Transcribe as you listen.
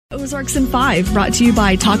Ozarks in 5, brought to you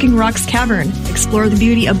by Talking Rocks Cavern. Explore the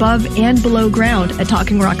beauty above and below ground at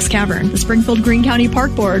Talking Rocks Cavern. The Springfield Greene County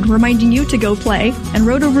Park Board reminding you to go play. And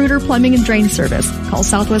Roto-Rooter Plumbing and Drain Service. Call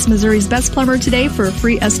Southwest Missouri's best plumber today for a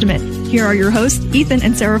free estimate. Here are your hosts, Ethan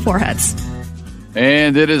and Sarah Forhetz.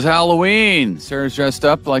 And it is Halloween. Sarah's dressed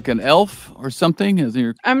up like an elf or something.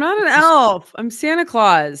 I'm not an elf. I'm Santa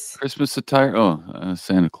Claus. Christmas attire. Oh,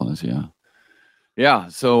 Santa Claus, yeah. Yeah,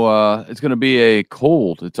 so it's going to be a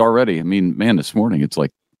cold. It's already, this morning it's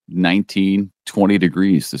like 19, 20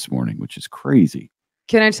 degrees this morning, which is crazy.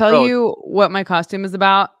 Can I tell you what my costume is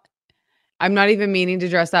about? I'm not even meaning to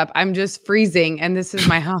dress up. I'm just freezing, and this is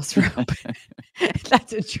my house robe.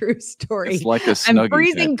 That's a true story. It's like a Snuggie. I'm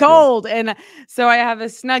freezing cold, and so I have a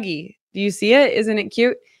Snuggie. Do you see it? Isn't it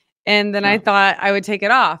cute? And then I thought I would take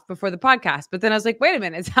it off before the podcast. But then I was like, wait a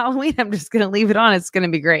minute, it's Halloween. I'm just going to leave it on. It's going to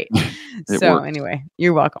be great. Anyway,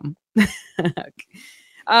 you're welcome. So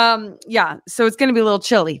it's going to be a little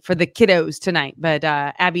chilly for the kiddos tonight. But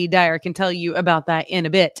Abby Dyer can tell you about that in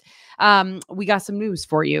a bit. We got some news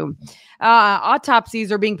for you.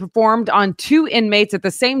 Autopsies are being performed on 2 inmates at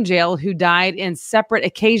the same jail who died in separate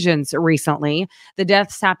occasions recently. The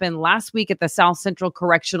deaths happened last week at the South Central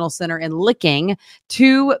Correctional Center in Licking.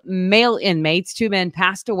 2 male inmates, 2 men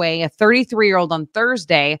passed away, a 33-year-old on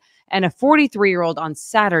Thursday and a 43-year-old on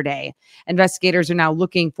Saturday. Investigators are now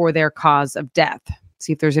looking for their cause of death.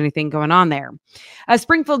 See if there's anything going on there. A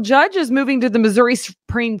Springfield judge is moving to the Missouri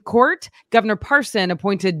Supreme Court. Governor Parson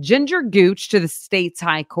appointed Ginger Gooch to the state's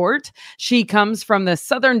high court. She comes from the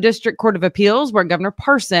Southern District Court of Appeals, where Governor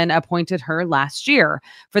Parson appointed her last year.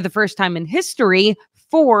 For the first time in history,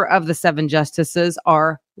 4 of the 7 justices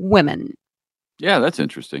are women. Yeah, that's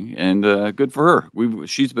interesting. And good for her.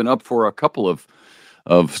 She's been up for a couple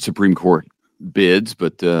of Supreme Court bids,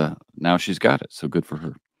 but now she's got it. So good for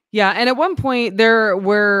her. Yeah, and at one point there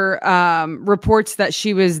were reports that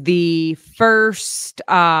she was the first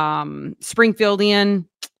Springfieldian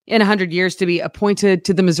in 100 years to be appointed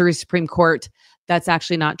to the Missouri Supreme Court. That's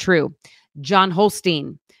actually not true. John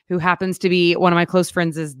Holstein, who happens to be one of my close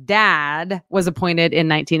friends' dad, was appointed in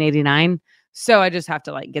 1989. So I just have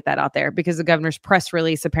to get that out there because the governor's press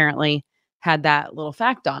release apparently had that little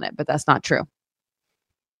fact on it, but that's not true.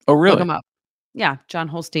 Oh, really? Look him up. Yeah, John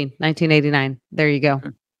Holstein, 1989. There you go. Okay.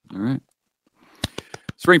 All right.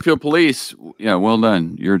 Springfield Police. Yeah, well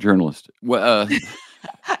done. You're a journalist. Well,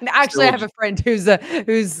 actually, I have a friend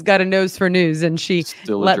who's got a nose for news, and she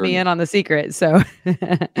let me in on the secret. So,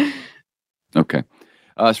 okay.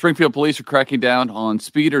 Springfield Police are cracking down on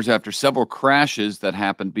speeders after several crashes that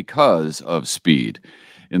happened because of speed.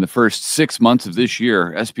 In the first 6 months of this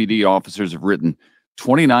year, SPD officers have written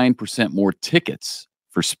 29% more tickets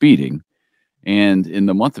for speeding. And in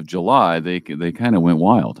the month of July, they kind of went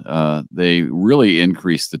wild. They really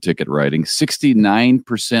increased the ticket writing,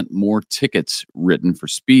 69% more tickets written for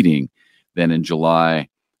speeding than in July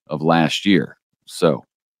of last year. So,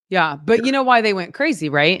 yeah, but you know why they went crazy,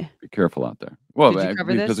 right? Be careful out there. Well,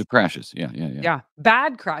 because of crashes. Yeah. Yeah,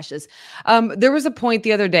 bad crashes. There was a point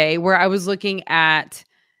the other day where I was looking at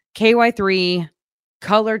KY3,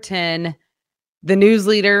 Color 10, the News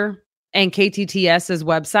Leader, and KTTS's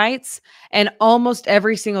websites, and almost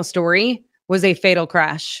every single story was a fatal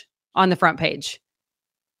crash on the front page.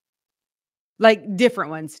 Different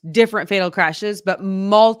ones, different fatal crashes, but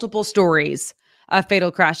multiple stories of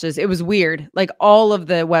fatal crashes. It was weird. All of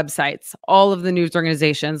the websites, all of the news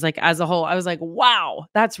organizations, as a whole, I was like, wow,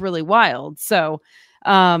 that's really wild. So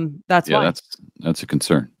that's why. That's a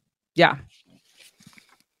concern. Yeah.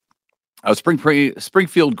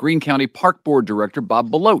 Springfield Greene County Park Board Director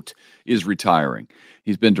Bob Belote is retiring.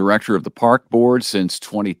 He's been director of the Park Board since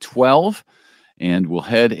 2012 and will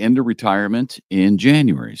head into retirement in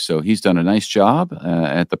January. So he's done a nice job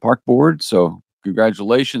at the Park Board. So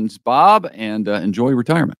congratulations, Bob, and enjoy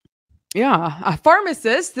retirement. Yeah. A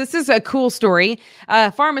pharmacist. This is a cool story.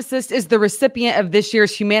 A pharmacist is the recipient of this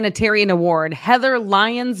year's humanitarian award. Heather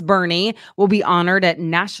Lyons Burney will be honored at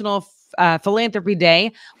National Philanthropy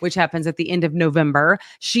Day, which happens at the end of November.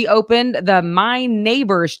 She opened the My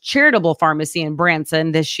Neighbors charitable pharmacy in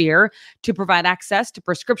Branson this year to provide access to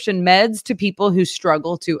prescription meds to people who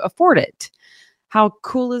struggle to afford it. How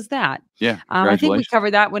cool is that? Yeah. I think we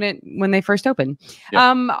covered that when they first opened.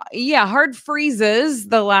 Yeah. Hard freezes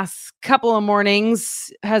the last couple of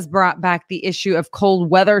mornings has brought back the issue of cold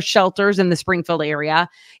weather shelters in the Springfield area.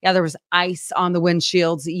 Yeah, there was ice on the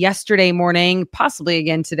windshields yesterday morning, possibly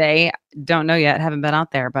again today. Don't know yet. Haven't been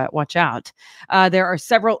out there, but watch out. There are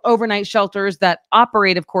several overnight shelters that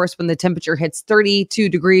operate, of course, when the temperature hits 32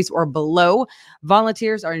 degrees or below.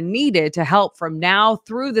 Volunteers are needed to help from now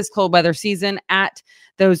through this cold weather season at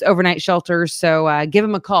those overnight shelters. So give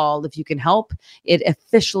them a call if you can help. It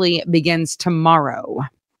officially begins tomorrow.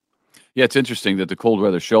 Yeah, it's interesting that the cold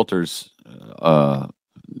weather shelters, the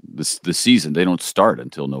season, they don't start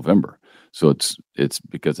until November. So it's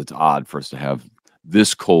because it's odd for us to have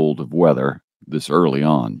this cold of weather this early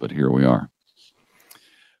on, but here we are.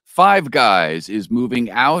 Five Guys is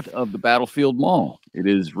moving out of the Battlefield Mall. It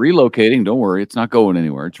is relocating. Don't worry, it's not going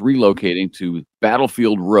anywhere. It's relocating to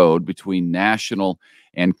Battlefield Road between National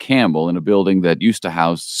and Campbell in a building that used to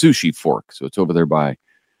house Sushi Fork. So it's over there by,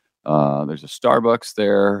 there's a Starbucks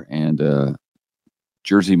there and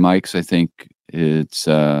Jersey Mike's, I think. It's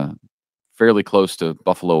fairly close to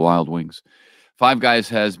Buffalo Wild Wings. Five Guys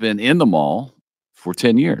has been in the mall for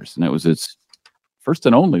 10 years, and that was its first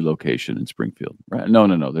and only location in Springfield. Right?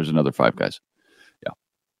 No. There's another Five Guys. Yeah.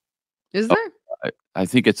 Is there? I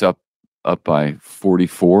think it's up by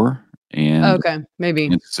 44 and okay, maybe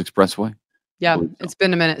it's Expressway. Yeah, it's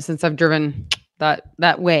been a minute since I've driven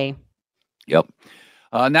that way. Yep.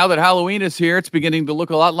 Now that Halloween is here, it's beginning to look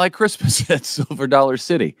a lot like Christmas at Silver Dollar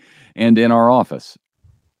City and in our office.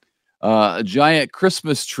 A giant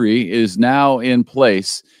Christmas tree is now in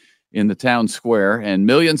place in the town square, and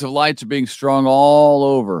millions of lights are being strung all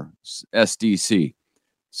over SDC.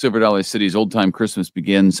 Silver Dollar City's old-time Christmas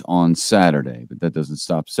begins on Saturday, but that doesn't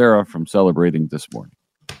stop Sarah from celebrating this morning.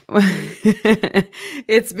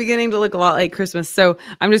 It's beginning to look a lot like Christmas, so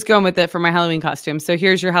I'm just going with it for my Halloween costume. So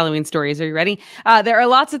here's your Halloween stories. Are you ready? There are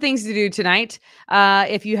lots of things to do tonight.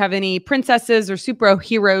 If you have any princesses or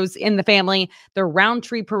superheroes in the family, the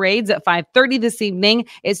Roundtree Parade's at 5:30 this evening.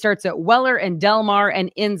 It starts at Weller and Delmar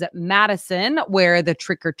and ends at Madison, where the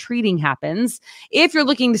trick-or-treating happens. If you're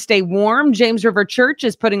looking to stay warm, James River Church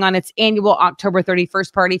is putting on its annual October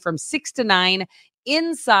 31st party from 6 to 9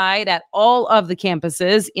 inside at all of the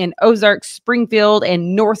campuses in Ozark, Springfield,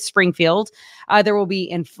 and North Springfield. There will be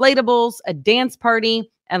inflatables, a dance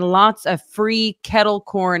party, and lots of free kettle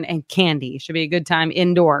corn and candy. Should be a good time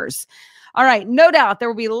indoors. All right, no doubt there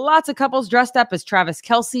will be lots of couples dressed up as Travis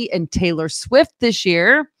Kelce and Taylor Swift this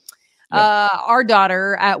year. Yeah. Our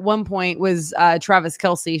daughter at one point was Travis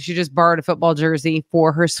Kelce. She just borrowed a football jersey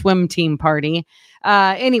for her swim team party.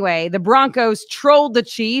 Anyway, the Broncos trolled the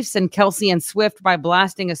Chiefs and Kelce and Swift by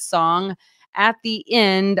blasting a song at the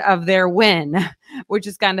end of their win, which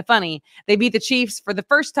is kind of funny. They beat the Chiefs for the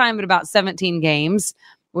first time in about 17 games,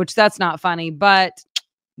 which that's not funny. But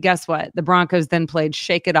guess what? The Broncos then played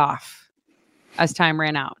Shake It Off as time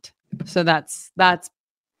ran out. So that's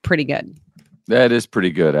pretty good. That is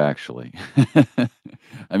pretty good, actually.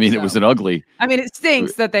 I mean, it was an ugly. I mean, it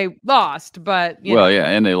stinks that they lost, but yeah,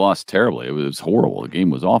 and they lost terribly. It was horrible. The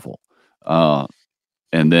game was awful.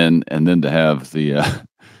 And then to have the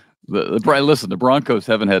Broncos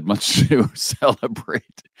haven't had much to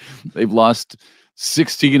celebrate. They've lost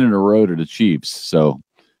 16 in a row to the Chiefs, so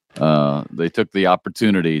they took the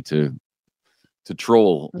opportunity to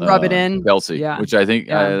troll, rub it in Kelce, which I think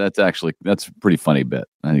that's a pretty funny bit.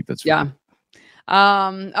 I think that's funny.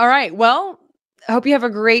 All right. Well, I hope you have a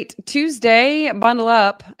great Tuesday. Bundle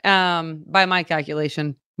up. By my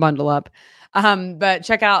calculation, bundle up. But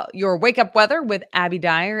check out your wake up weather with Abby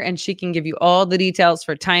Dyer, and she can give you all the details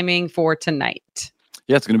for timing for tonight.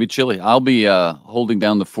 Yeah, it's going to be chilly. I'll be holding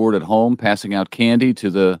down the fort at home, passing out candy to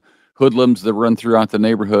the hoodlums that run throughout the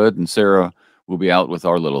neighborhood, and Sarah will be out with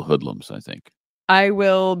our little hoodlums, I think. I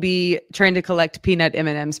will be trying to collect peanut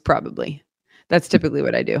M&Ms, probably. That's typically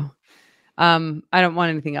what I do. I don't want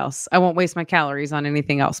anything else. I won't waste my calories on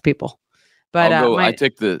anything else, people. But I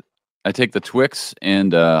take the Twix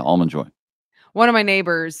and Almond Joy. One of my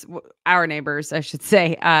neighbors, our neighbors, I should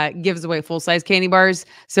say, gives away full-size candy bars.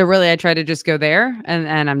 So really, I try to just go there,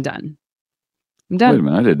 and I'm done. I'm done. Wait a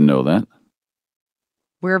minute, I didn't know that.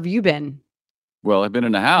 Where have you been? Well, I've been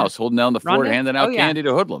in the house, holding down the fort, handing out candy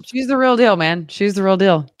to hoodlums. She's the real deal, man. She's the real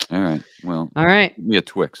deal. All right. Well. All right. Give me a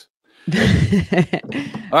Twix. All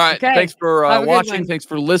right. Okay. Thanks for watching. Thanks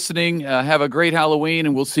for listening. Have a great Halloween,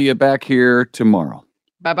 and we'll see you back here tomorrow.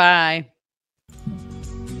 Bye-bye.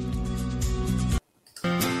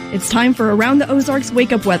 It's time for Around the Ozarks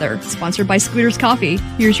Wake Up Weather, sponsored by Scooters Coffee.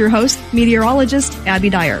 Here's your host, meteorologist Abby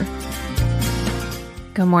Dyer.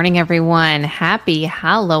 Good morning, everyone. Happy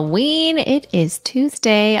Halloween. It is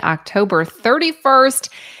Tuesday, October 31st.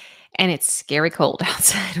 And it's scary cold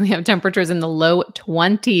outside. We have temperatures in the low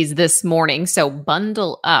 20s this morning. So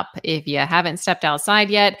bundle up if you haven't stepped outside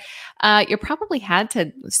yet. You probably had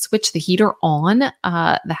to switch the heater on.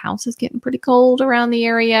 The house is getting pretty cold around the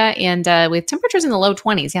area, and with temperatures in the low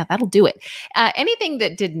 20s, yeah, that'll do it. Anything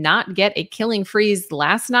that did not get a killing freeze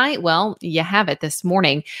last night, well, you have it this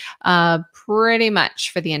morning. Pretty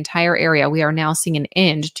much for the entire area, we are now seeing an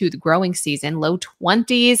end to the growing season. Low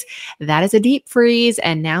 20s, that is a deep freeze,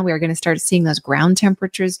 and now we are going to start seeing those ground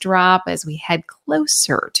temperatures drop as we head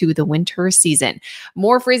closer to the winter season.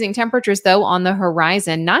 More freezing temperatures, though, on the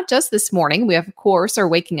horizon, not just this morning. We, of course, are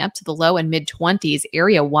waking up to the low and mid 20s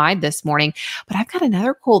area wide this morning, but I've got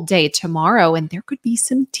another cold day tomorrow, and there could be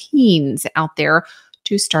some teens out there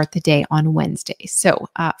to start the day on Wednesday. So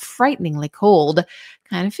frighteningly cold,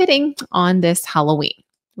 kind of fitting on this Halloween.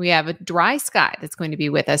 We have a dry sky that's going to be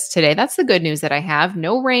with us today. That's the good news that I have.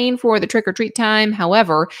 No rain for the trick-or-treat time.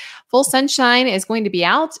 However, full sunshine is going to be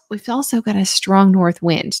out. We've also got a strong north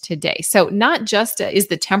wind today. So not just is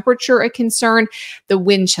the temperature a concern, the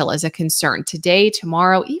wind chill is a concern. Today,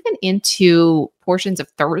 tomorrow, even into portions of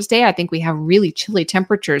Thursday, I think we have really chilly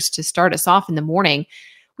temperatures to start us off in the morning.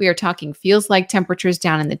 We are talking feels like temperatures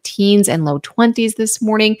down in the teens and low 20s this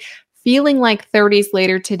morning. Feeling like 30s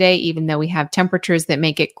later today, even though we have temperatures that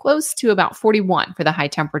make it close to about 41 for the high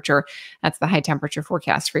temperature. That's the high temperature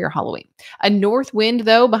forecast for your Halloween. A north wind,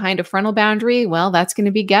 though, behind a frontal boundary, well, that's going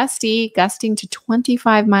to be gusting to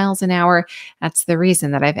 25 miles an hour. That's the reason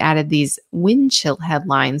that I've added these wind chill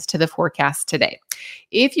headlines to the forecast today.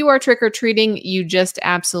 If you are trick-or-treating, you just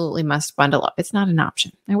absolutely must bundle up. It's not an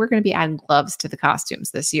option. And we're going to be adding gloves to the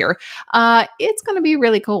costumes this year. It's going to be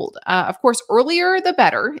really cold. Of course, earlier the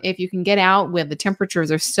better if you can get out when the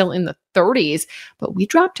temperatures are still in the 30s, but we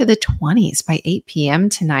drop to the 20s by 8 p.m.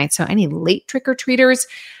 tonight. So any late trick-or-treaters,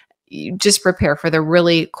 you just prepare for the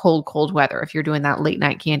really cold weather if you're doing that late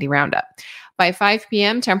night candy roundup. By 5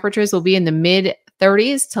 p.m., temperatures will be in the mid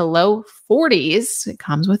 30s to low 40s. It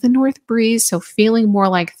comes with a north breeze, so feeling more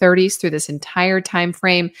like 30s through this entire time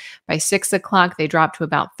frame. By 6 o'clock, they drop to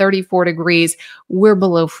about 34 degrees. We're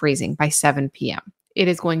below freezing by 7 p.m. It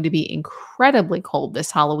is going to be incredibly cold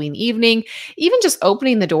this Halloween evening. Even just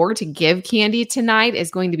opening the door to give candy tonight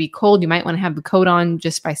is going to be cold. You might want to have the coat on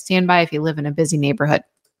just by standby if you live in a busy neighborhood.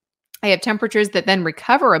 I have temperatures that then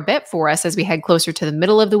recover a bit for us as we head closer to the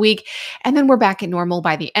middle of the week. And then we're back at normal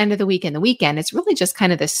by the end of the week and the weekend. It's really just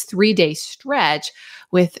kind of this 3-day stretch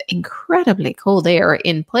with incredibly cold air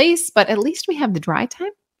in place, but at least we have the dry time,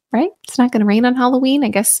 right? It's not going to rain on Halloween. I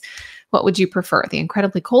guess, what would you prefer? The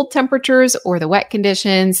incredibly cold temperatures or the wet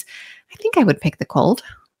conditions? I think I would pick the cold.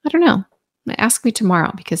 I don't know. Ask me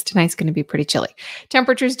tomorrow because tonight's going to be pretty chilly.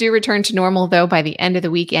 Temperatures do return to normal, though, by the end of the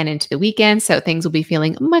week and into the weekend, so things will be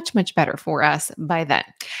feeling much, much better for us by then.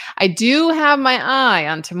 I do have my eye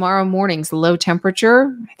on tomorrow morning's low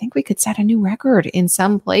temperature. I think we could set a new record in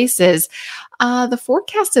some places. The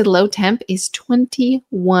forecasted low temp is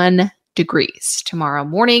 21 degrees tomorrow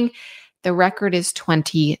morning. The record is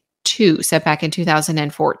 22, set back in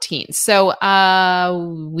 2014.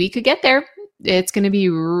 So we could get there. It's going to be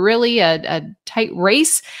really a tight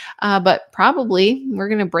race, but probably we're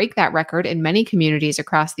going to break that record in many communities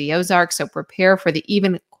across the Ozarks. So prepare for the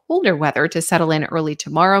even colder weather to settle in early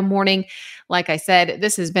tomorrow morning. Like I said,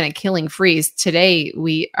 this has been a killing freeze. Today,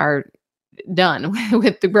 we are done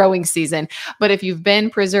with the growing season. But if you've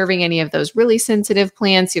been preserving any of those really sensitive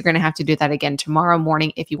plants, you're going to have to do that again tomorrow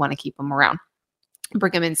morning if you want to keep them around.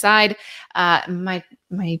 Bring them inside. My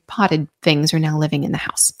potted things are now living in the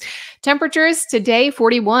house. Temperatures today,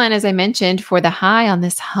 41, as I mentioned, for the high on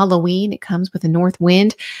this Halloween. It comes with a north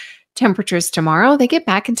wind. Temperatures tomorrow, they get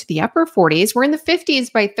back into the upper 40s. We're in the 50s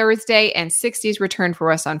by Thursday and 60s return for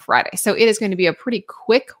us on Friday. So it is going to be a pretty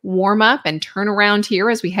quick warm up and turnaround here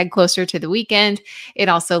as we head closer to the weekend. It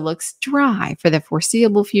also looks dry for the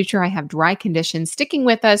foreseeable future. I have dry conditions sticking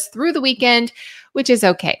with us through the weekend, which is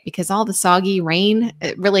okay because all the soggy rain,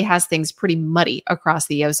 it really has things pretty muddy across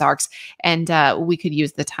the Ozarks, and we could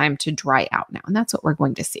use the time to dry out now. And that's what we're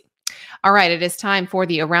going to see. All right, it is time for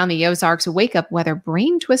the Around the Ozarks Wake Up Weather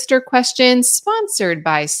Brain Twister question, sponsored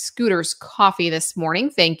by Scooters Coffee this morning.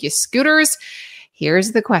 Thank you, Scooters.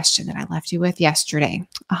 Here's the question that I left you with yesterday,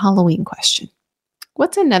 a Halloween question.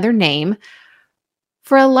 What's another name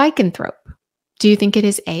for a lycanthrope? Do you think it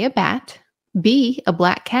is A, a bat, B, a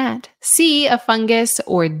black cat, C, a fungus,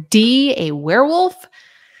 or D, a werewolf?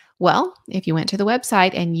 Well, if you went to the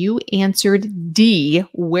website and you answered D,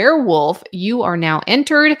 werewolf, you are now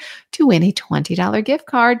entered to win a $20 gift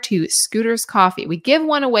card to Scooters Coffee. We give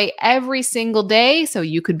one away every single day, so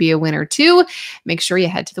you could be a winner too. Make sure you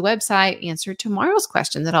head to the website, answer tomorrow's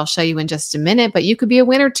question that I'll show you in just a minute, but you could be a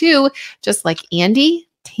winner too, just like Andy,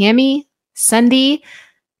 Tammy, Sunday,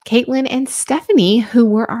 Caitlin and Stephanie, who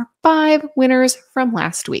were our 5 winners from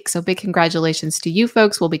last week. So big congratulations to you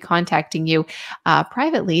folks. We'll be contacting you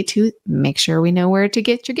privately to make sure we know where to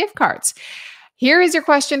get your gift cards. Here is your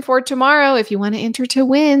question for tomorrow. If you want to enter to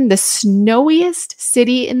win, the snowiest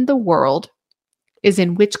city in the world is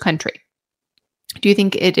in which country? Do you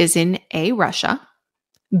think it is in A, Russia,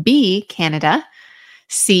 B, Canada,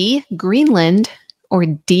 C, Greenland, or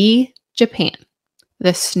D, Japan?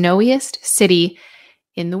 The snowiest city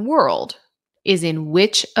in the world is in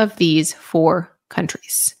which of these 4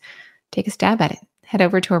 countries? Take a stab at it. Head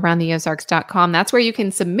over to aroundtheozarks.com. That's where you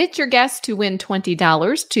can submit your guess to win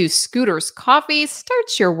 $20 to Scooter's Coffee.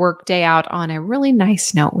 Start your workday out on a really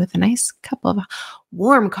nice note with a nice cup of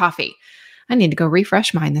warm coffee. I need to go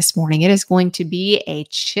refresh mine this morning. It is going to be a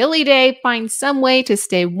chilly day. Find some way to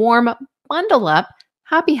stay warm. Bundle up.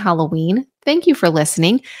 Happy Halloween. Thank you for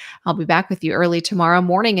listening. I'll be back with you early tomorrow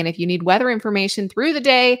morning. And if you need weather information through the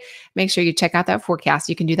day, make sure you check out that forecast.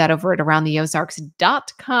 You can do that over at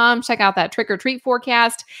aroundtheozarks.com. Check out that trick or treat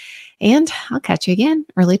forecast. And I'll catch you again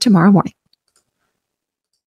early tomorrow morning.